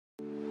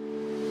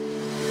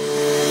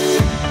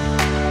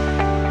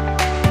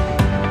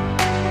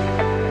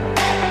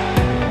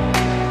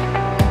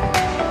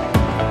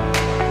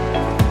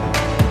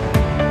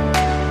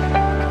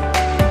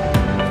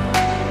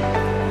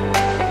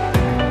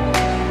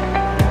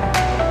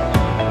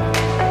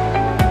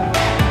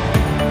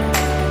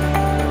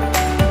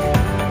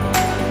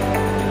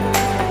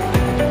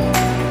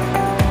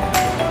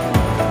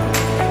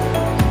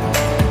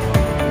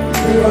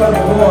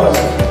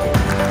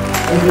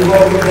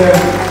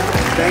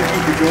Thank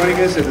you for joining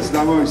us at the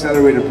Selangor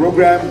Accelerator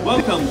Programme.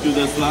 Welcome to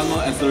the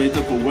Selangor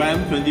Accelerator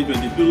Programme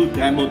 2022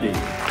 Demo Day.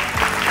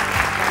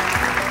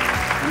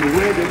 I'm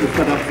aware that the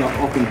startups are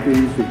often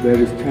faced with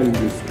various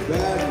challenges.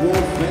 Bad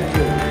Wolf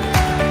Venture.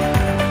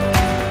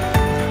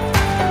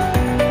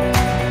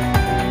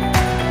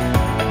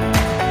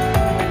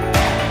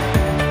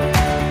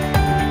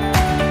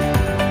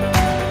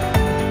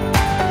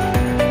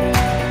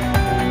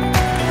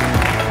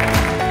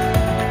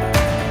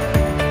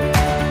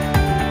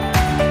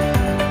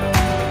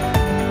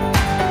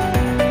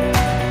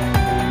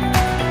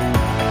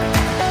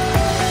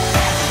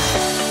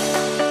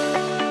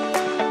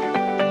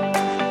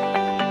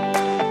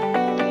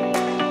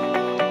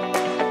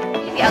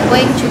 We are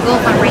going to go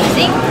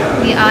fundraising.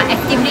 We are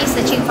actively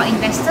searching for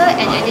investors,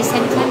 and at the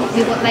same time,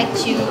 we would like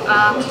to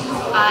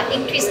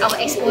increase our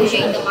exposure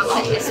in the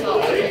market as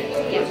well.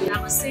 I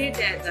would say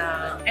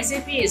that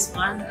SAP is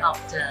one of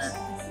the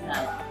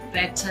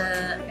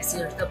better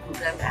accelerator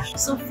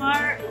programs. So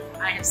far,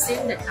 I have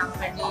seen the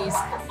companies,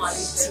 the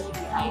quality,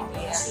 the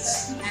idea,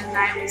 and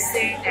I would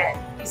say that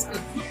it's a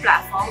good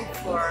platform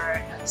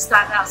for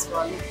startups who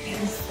are looking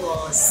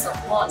for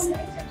support and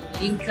to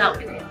link up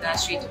with the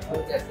industry to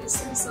grow their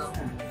business. So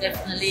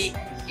definitely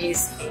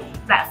is a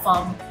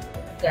platform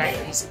that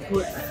is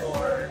good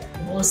for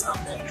most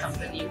of the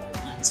company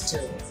who wants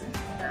to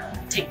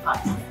take part.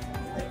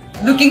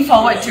 Looking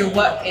forward to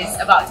what is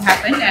about to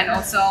happen, and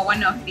also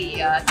one of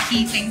the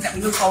key things that we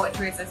look forward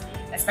to is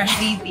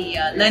especially the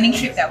learning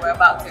trip that we're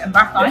about to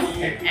embark on,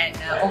 and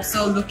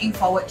also looking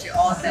forward to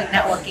all the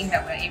networking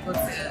that we're able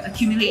to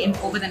accumulate in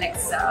over the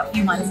next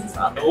few months as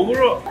well.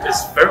 Overall,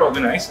 it's very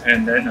organized,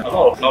 and then a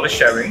lot of knowledge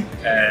sharing,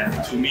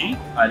 and to me,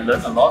 I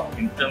learned a lot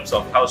in terms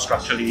of how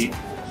structurally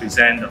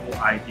present the whole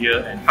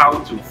idea and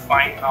how to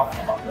find out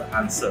about the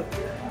answer.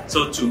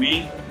 So to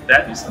me,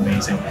 that is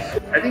amazing.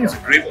 I think it's a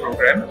great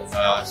program.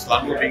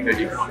 Selangor being the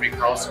economic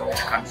house of the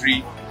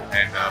country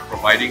and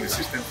providing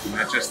assistance to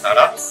nurture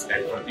startups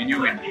and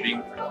continue in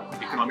being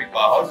economic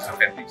powerhouse is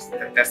a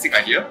fantastic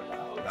idea.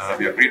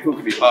 We are grateful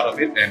to be part of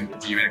it, and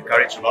we will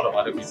encourage a lot of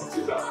other people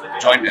to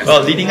join us.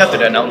 Well, leading up to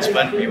the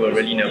announcement, we were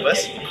really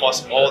nervous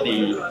because all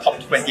the top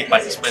 20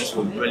 participants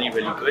were really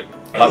good.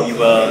 But we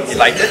were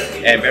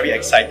delighted and very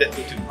excited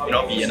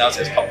to be announced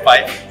as top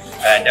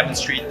 5 and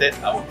demonstrated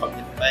our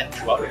commitment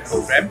throughout the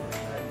program.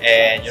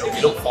 And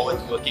we look forward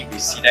to working with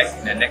Sidec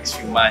in the next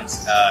few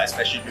months,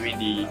 especially during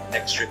the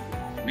next trip.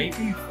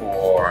 Maybe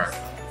for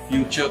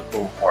future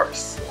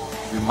cohorts,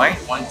 we might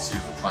want to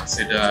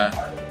consider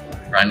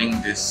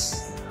running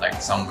this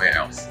like somewhere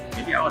else,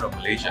 maybe out of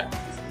Malaysia.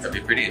 That'd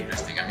be pretty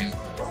interesting. I mean,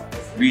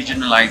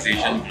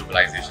 regionalization,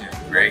 globalization is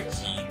very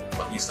key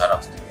for these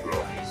startups to grow.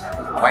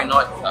 Why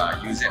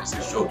not use it as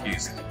a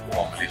showcase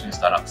for Malaysian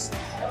startups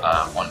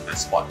on the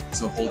spot?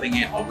 So holding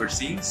it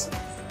overseas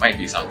might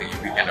be something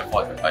if we can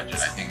afford the budget.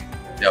 I think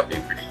that would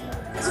be